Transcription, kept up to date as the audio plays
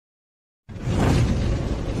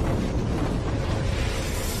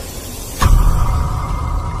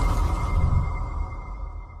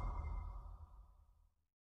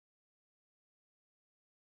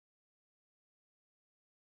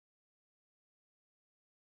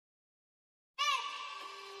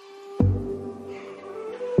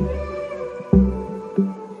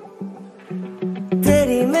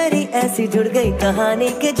ऐसी जुड़ गई कहानी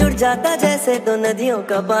कि जुड़ जाता जैसे दो नदियों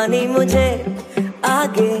का पानी। मुझे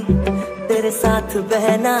आगे तेरे साथ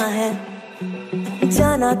बहना है,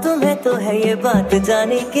 जाना तुम्हें तो है ये बात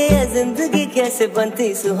जानी कि ये जिंदगी कैसे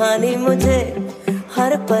बनती सुहानी। मुझे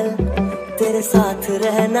हर पल तेरे साथ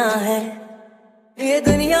रहना है, ये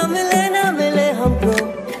दुनिया मिले ना मिले हमको,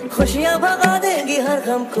 खुशियाँ भगा देगी हर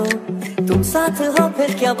गम को। तुम साथ हो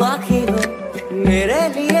फिर क्या बाकी हो, मेरे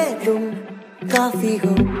लिए तुम काफी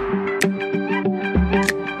हो,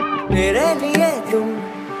 मेरे लिए तुम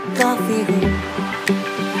काफी हो,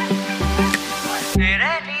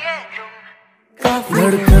 मेरे लिए तुम काफी।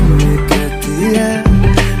 धड़कन ये कहती है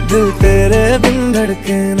दिल तेरे बिन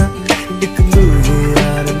धड़के ना, एक तू ही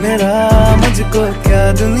यार मेरा, मुझको क्या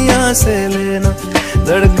दुनिया से लेना।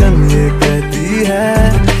 धड़कन ये कहती है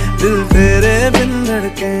दिल तेरे बिन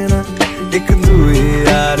धड़के ना, एक तू ही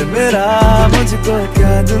यार मेरा, मुझको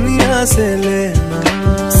क्या दुनिया से लेना।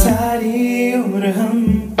 सारी उम्र हम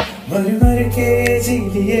मर मर के जी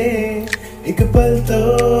लिए, एक पल तो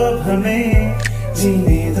अब हमें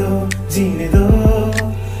जीने दो, जीने दो।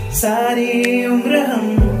 सारी उम्र हम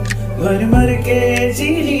मर मर के जी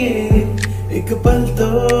लिए, एक पल तो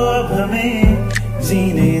अब हमें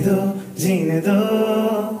जीने दो, जीने दो।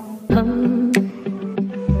 हम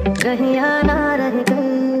कहीं आना रहे कल,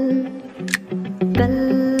 कल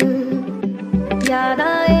याद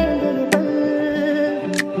आएंगे पल,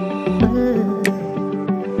 पल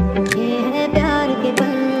ये है प्यार के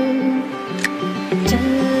पल। चल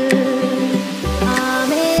आ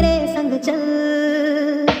मेरे संग चल,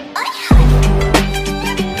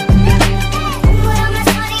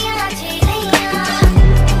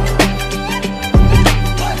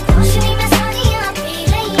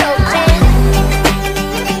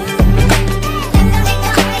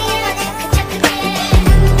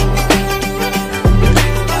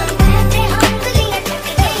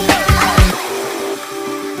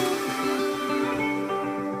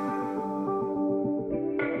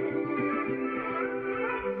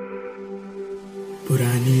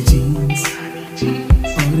 पुरानी जीन्स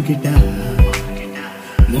और गिटार,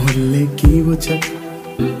 मोहल्ले की वो छत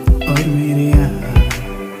और मेरे यार,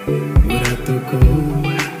 रातों को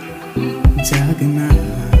जागना,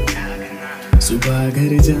 सुबह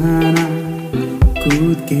घर जाना,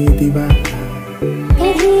 कूद के दीवार।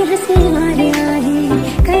 कभी हंसी मारे आए,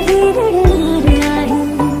 कभी डरे मारे आए,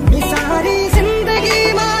 सारी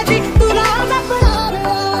जिंदगी माजी तुला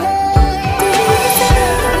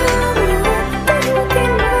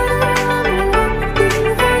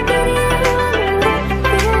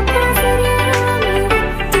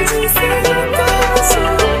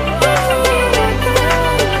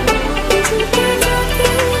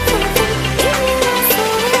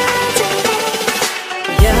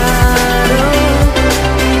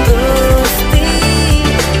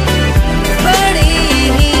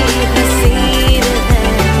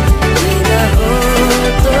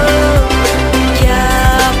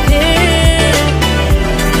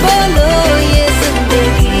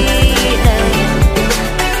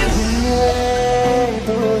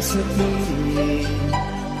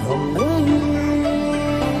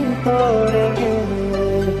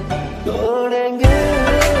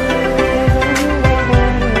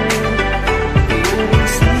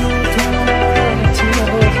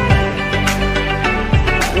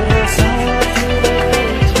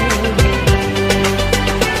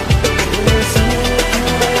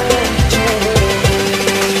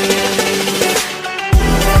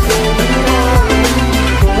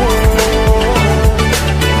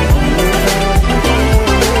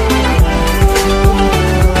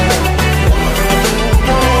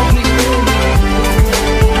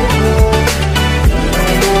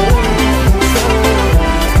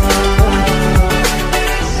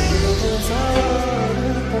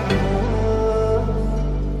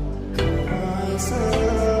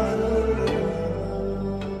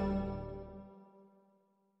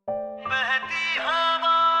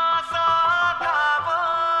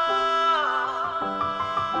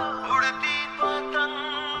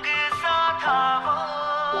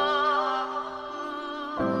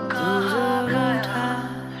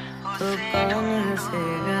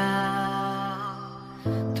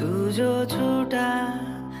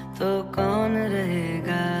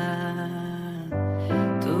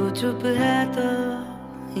चुप है तो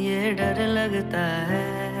ये डर लगता है,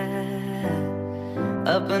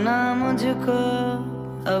 अपना मुझको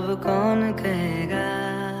अब कौन कहेगा।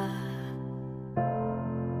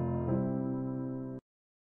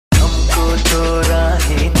 हमको तो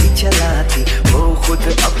राहें थी चलाती, वो खुद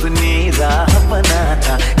अपनी राह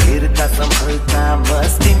बनाता, गिरता संभलता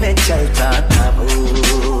मस्ती में चलता था वो।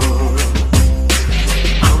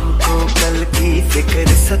 हमको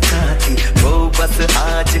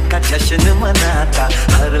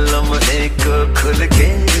हर लम्हे को खुल के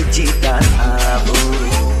जीता था वो।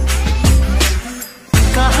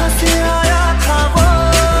 कहाँ से आया था वो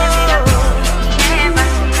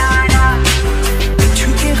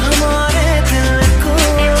छुके हमारे दिल को।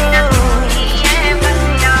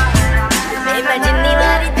 मैं जिन्नी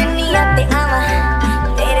बारी दुनिया ते आवा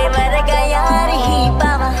तेरे वर्गा यार ही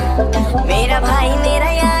पावा। मेरा भाई मेरा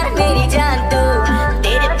यार मेरी जान तू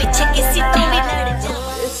तेरे पीछे किसी तो भी लड़ जा।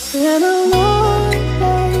 It's been a long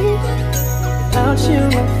day without you,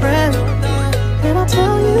 my friend, and I'll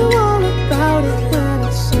tell you all about it when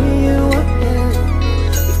I see you again.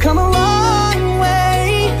 We've come a long way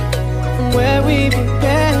from where we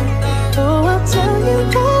began. Oh, I'll tell you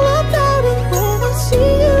all about it when I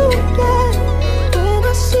see you again. When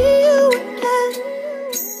I see you again.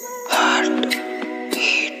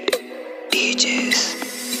 Heartbeat DJs.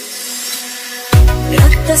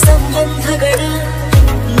 ರಕ್ತ ಸಂಬಂಧಗಳ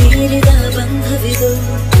ಮೀರಿದ ಬಂಧವಿದು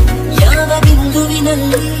ಯಾವ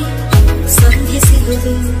ಬಿಂದುವಿನಲ್ಲಿ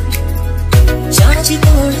ಸಂಧಿಸಿರುವುದು. ಚಾಚಿ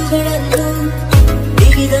ತೋಳುಗಳನ್ನು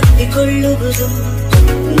ಬಿಗಿದಪ್ಪಿಕೊಳ್ಳುವುದು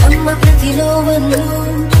ನಮ್ಮ ಪ್ರತಿ ನೋವನ್ನು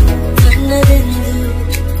ತನ್ನದೆಂದು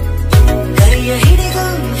ಕೈಯ ಹಿಡಿದು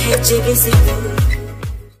ಹೆಜ್ಜೆಗೆ ಸಿದ್ದು.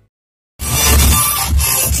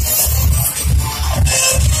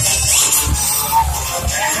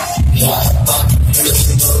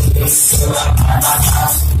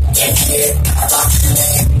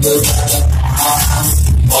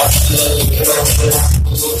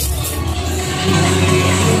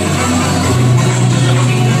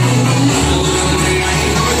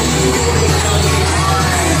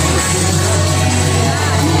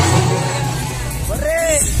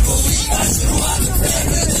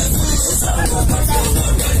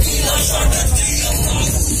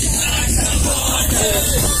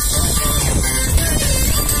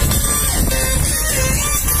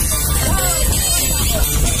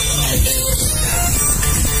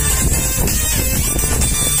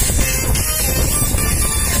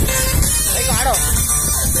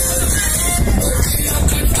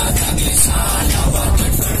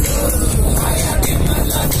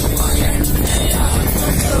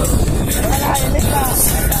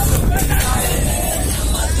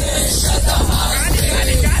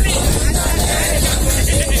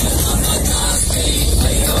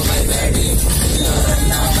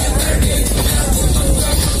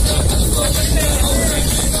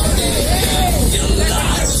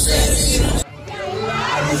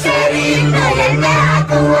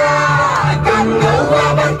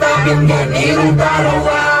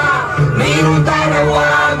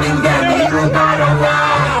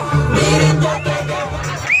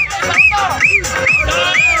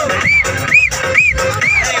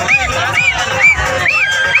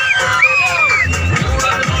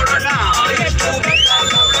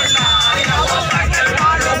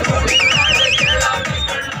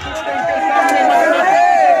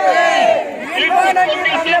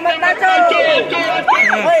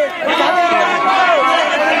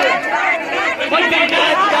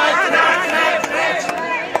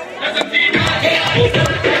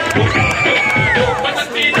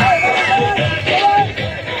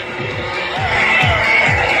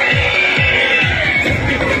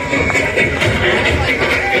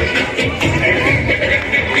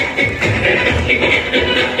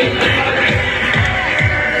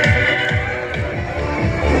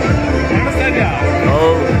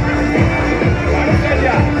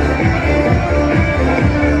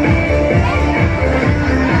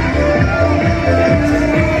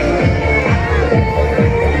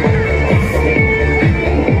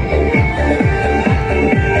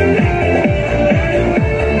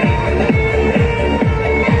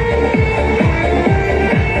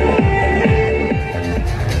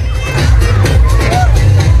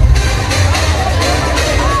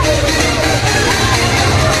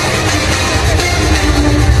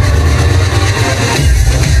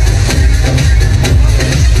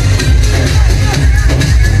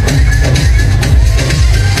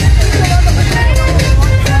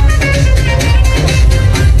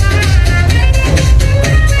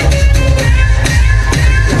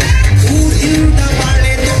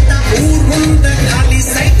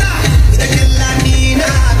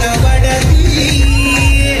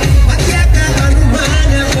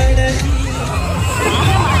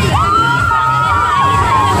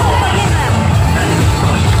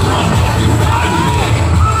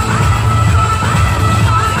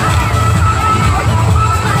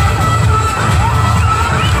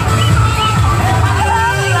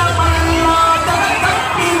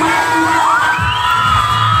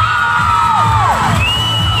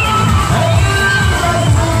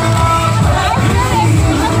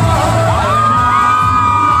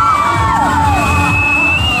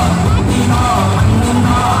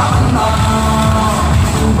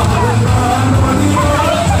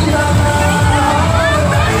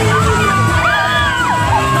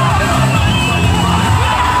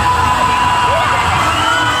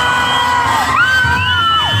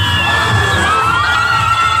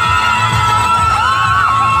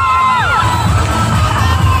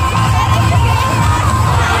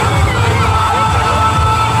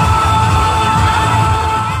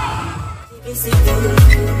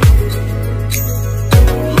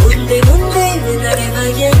 ಮುಂದೆ ಮುಂದೆ ನಡೆವ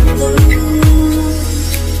ಎಂದು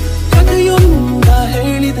ಕಥೆಯೊಂದ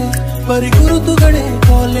ಹೇಳಿದೆ ಬರಿ ಗುರುತುಗಳೇ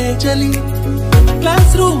ಕಾಲೇಜಲ್ಲಿ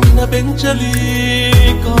ಕ್ಲಾಸ್ ರೂಮಿನ ಬೆಂಚಲಿ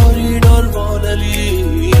ಕಾರಿಡಾರ್ ವಾಲಲಿ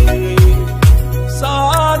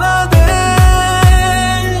ಸಾಲದೆ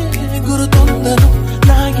ಗುರುತೊಂದನು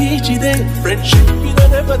ನಾಗೀಚಿದೆ ಫ್ರೆಂಡ್ಶಿಪ್ಪಿನ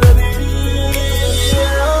ನೆಪದಲ್ಲಿ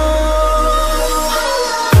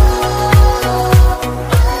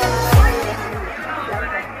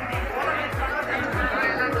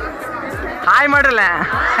ಹಾಯ್ ಮಾಡ್ರಲ್ಲ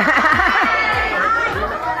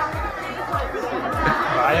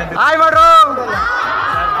ಹಾಯ್ ಮಾಡ್ರು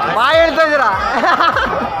ಬಾಯ್ ಹೇಳ್ತಾ ಇದ್ದೀರಾ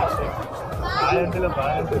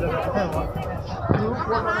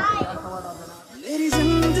मेरी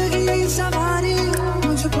जिंदगी सवार